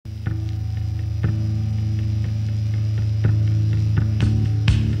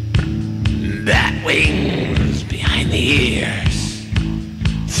wings behind the ears.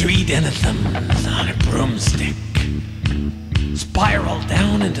 3 denizens on a broomstick spiral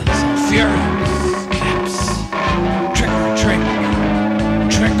down into the sulfurous depths. Trick or trick,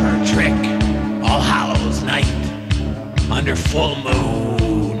 trick or trick, All Hallows Night, under full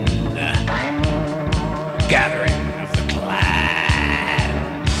moon, gathering of the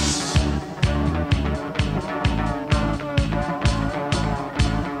clans.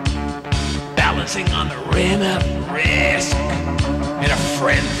 Balancing on the rim of risk, in a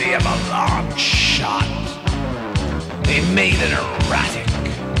frenzy of a long shot, they made an erratic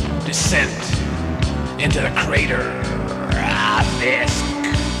descent into the crater of Isk.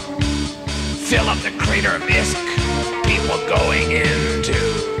 Fill up the crater of Isk, people going into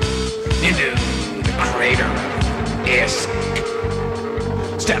the crater of Isk.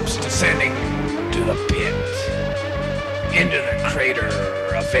 Steps descending to the pit, into the crater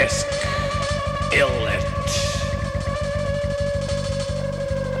of Isk. Illit.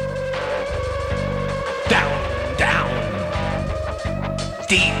 Down,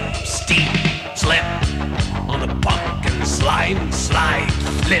 deep, steep, slip on the pumpkin slide,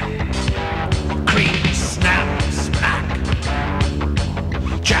 slip, creep, snap, smack.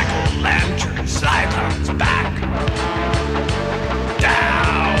 Jack-o'-lantern slides on its back.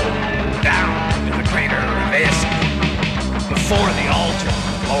 Down to the crater of Isk. Before the altar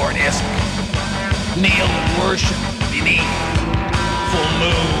of Lord Isk, kneel and worship beneath full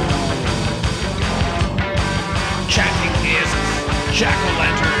moon. Chanting Isk's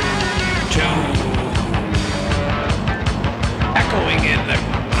jack-o'-lantern tune, echoing in the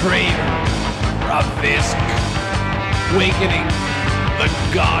crater of Isk, wakening the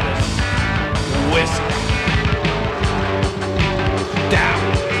goddess Whisk. Down,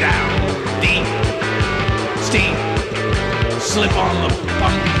 deep, steep, slip on the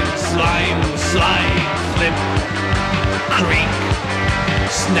pumpkin slide, slip, creak,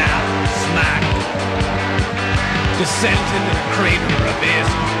 snap, smack. Descent into the crater of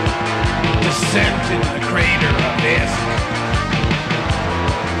Isk. Descent into the crater of Isk.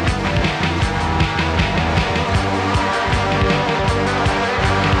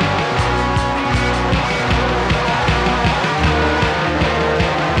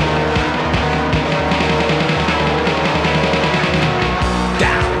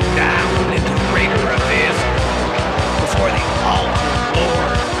 Down into the crater of Isk. Before the altar of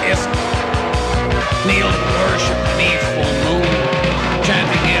Lord Isk. Kneel and worship beneath full moon,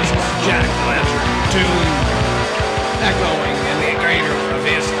 chanting Isk's jack-o'-lantern tune, echoing in the crater of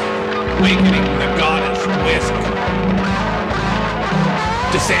Isk, wakening the goddess Whisk.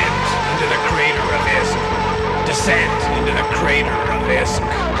 Descent into the crater of Isk. Descent into the crater of Isk.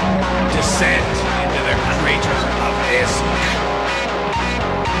 Descent into the crater of Isk.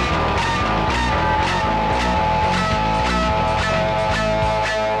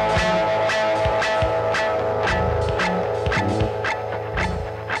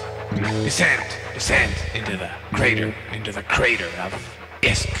 Descent into the crater of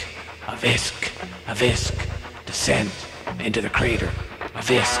Isk, of Isk, of Isk. Descent into the crater of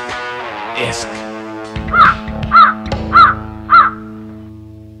Isk, Isk.